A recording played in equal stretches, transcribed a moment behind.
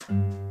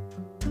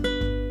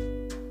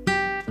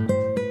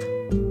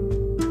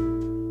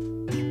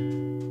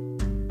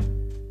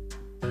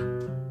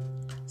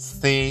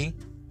Stay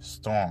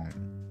strong.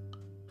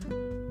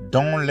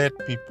 Don't let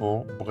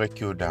people break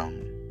you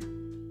down.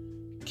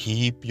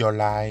 Keep your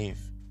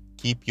life,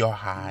 keep your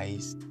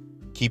eyes,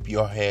 keep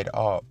your head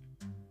up.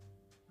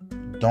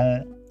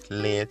 Don't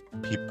let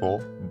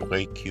people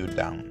break you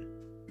down.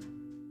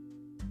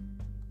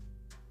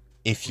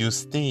 If you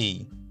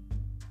stay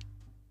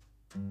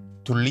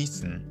to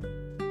listen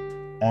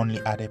only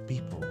other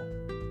people,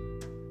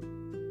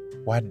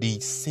 what they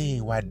say,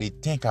 what they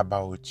think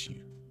about you,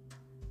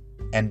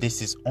 and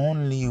this is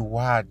only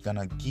what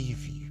gonna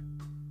give you,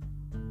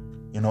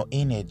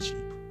 energy.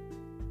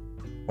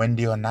 When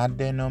they are not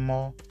there no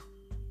more,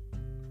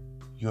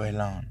 you're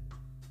alone.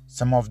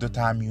 Some of the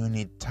time you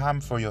need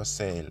time for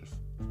yourself.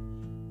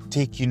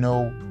 Take,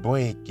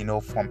 break,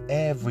 from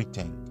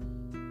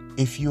everything.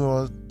 If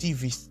you're a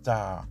TV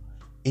star,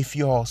 if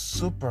you're a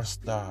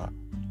superstar,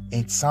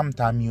 and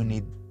sometimes you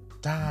need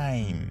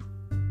time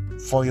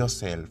for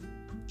yourself.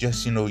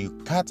 Just,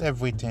 you cut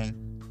everything,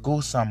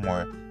 go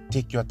somewhere,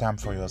 take your time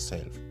for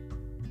yourself.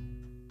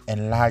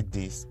 And like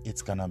this,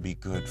 it's gonna be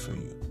good for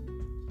you.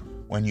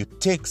 When you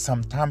take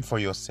some time for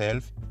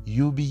yourself,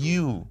 you be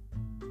you.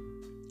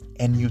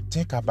 And you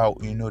think about,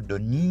 the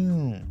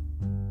new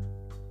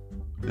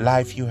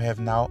life you have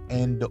now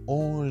and the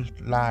old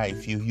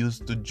life you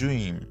used to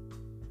dream.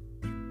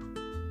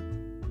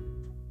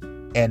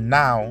 And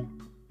now,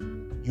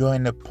 you're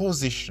in a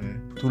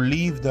position to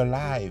live the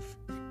life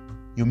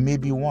you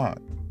maybe want.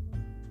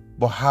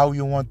 But how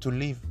you want to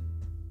live?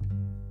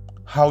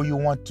 How you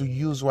want to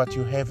use what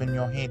you have in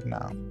your head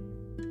now?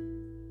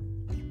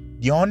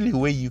 The only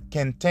way you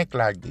can think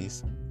like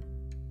this,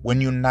 when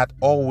you not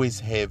always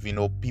have,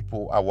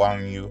 people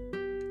around you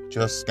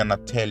just gonna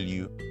tell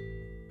you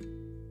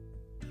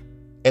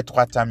at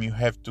what time you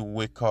have to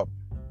wake up,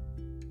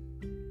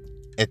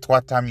 at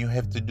what time you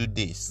have to do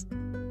this.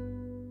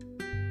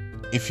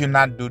 If you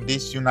not do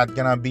this, you're not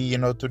gonna be,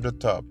 to the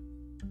top.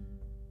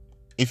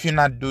 If you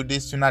not do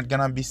this, you're not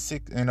gonna be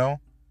successful.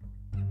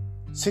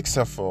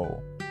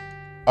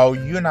 Or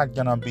you're not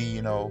gonna be,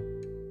 a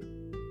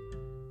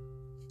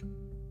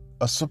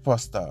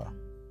superstar.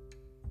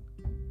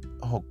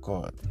 Oh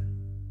God.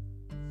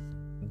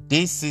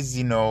 This is,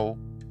 not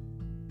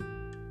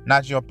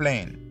your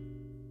plan.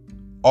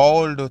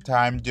 All the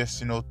time, just,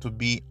 to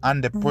be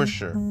under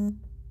pressure.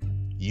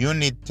 You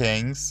need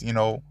things,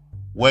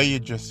 where you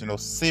just,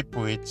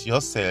 separate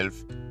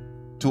yourself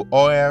to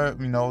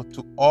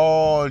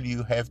all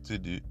you have to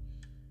do.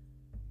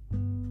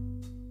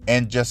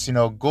 And just,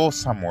 go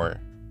somewhere.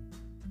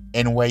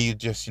 And where you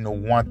just,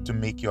 want to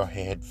make your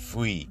head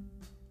free.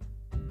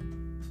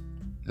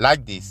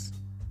 Like this,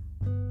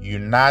 you're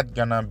not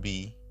gonna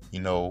be,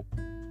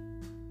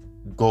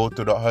 go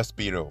to the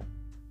hospital.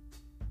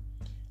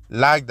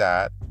 Like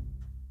that,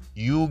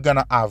 you're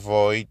gonna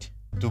avoid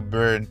to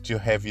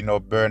have,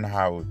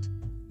 burnout.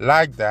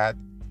 Like that,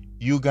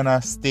 you're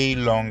gonna stay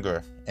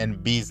longer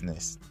in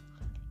business.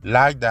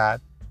 Like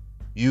that,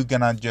 you're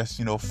gonna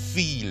just,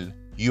 feel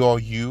you're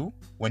you.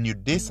 When you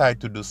decide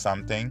to do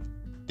something,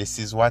 this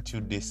is what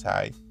you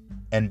decide,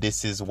 and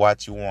this is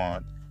what you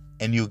want,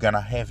 and you're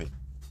gonna have it.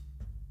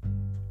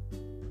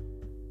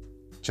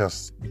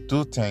 Just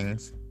do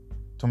things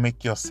to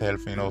make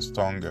yourself,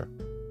 stronger.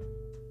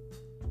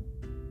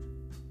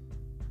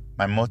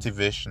 My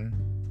motivation,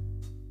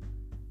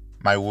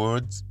 my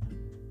words,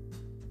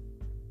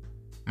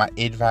 my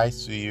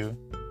advice to you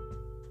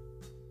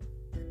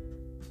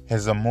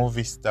as a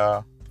movie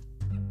star,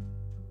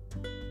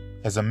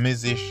 as a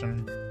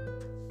musician,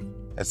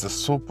 as a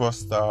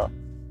superstar,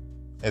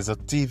 as a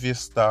TV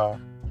star,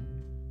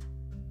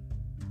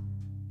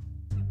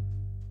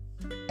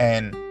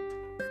 and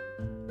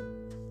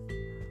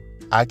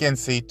I can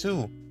say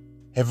too,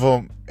 have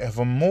a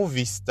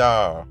movie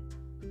star,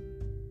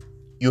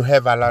 you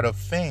have a lot of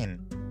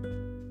fans.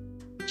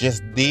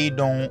 Just they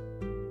don't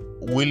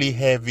really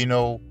have,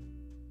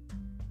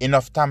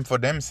 enough time for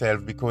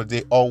themselves because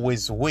they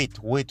always wait.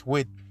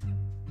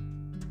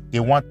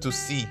 They want to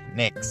see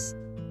next.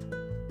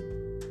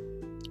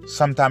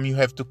 Sometimes you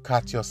have to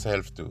cut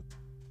yourself too.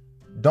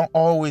 Don't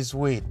always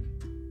wait.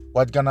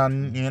 What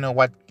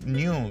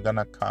new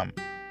gonna come?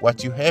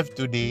 What you have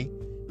today,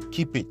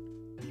 keep it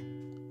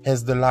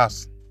as the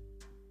last.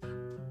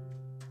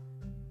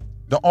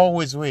 Don't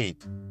always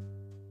wait.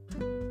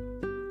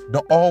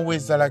 Don't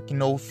always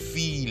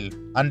feel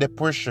under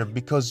pressure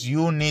because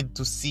you need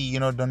to see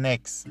the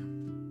next.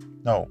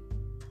 No.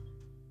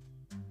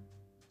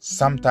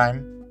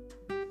 Sometime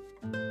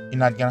you're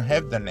not gonna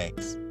have the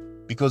next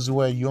because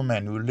we're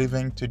human. We're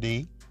living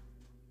today.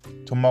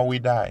 Tomorrow we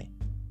die.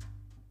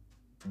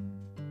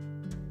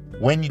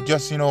 When you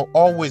just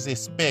always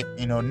expect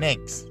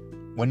next,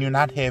 when you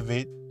not have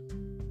it,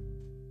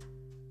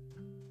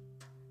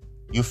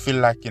 you feel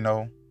like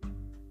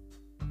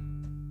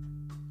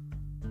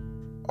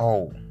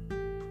oh,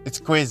 it's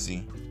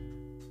crazy.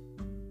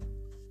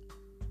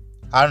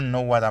 I don't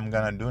know what I'm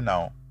gonna do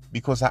now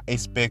because I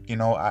expect I'm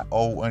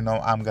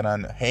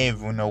gonna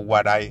have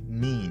what I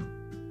need,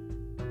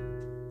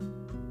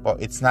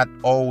 but it's not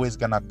always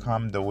gonna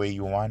come the way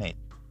you want it.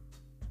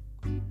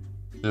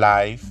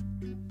 life,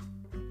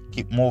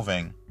 keep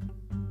moving.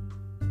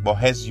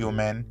 But as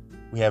human,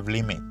 we have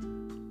limit.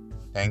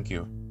 Thank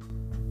you.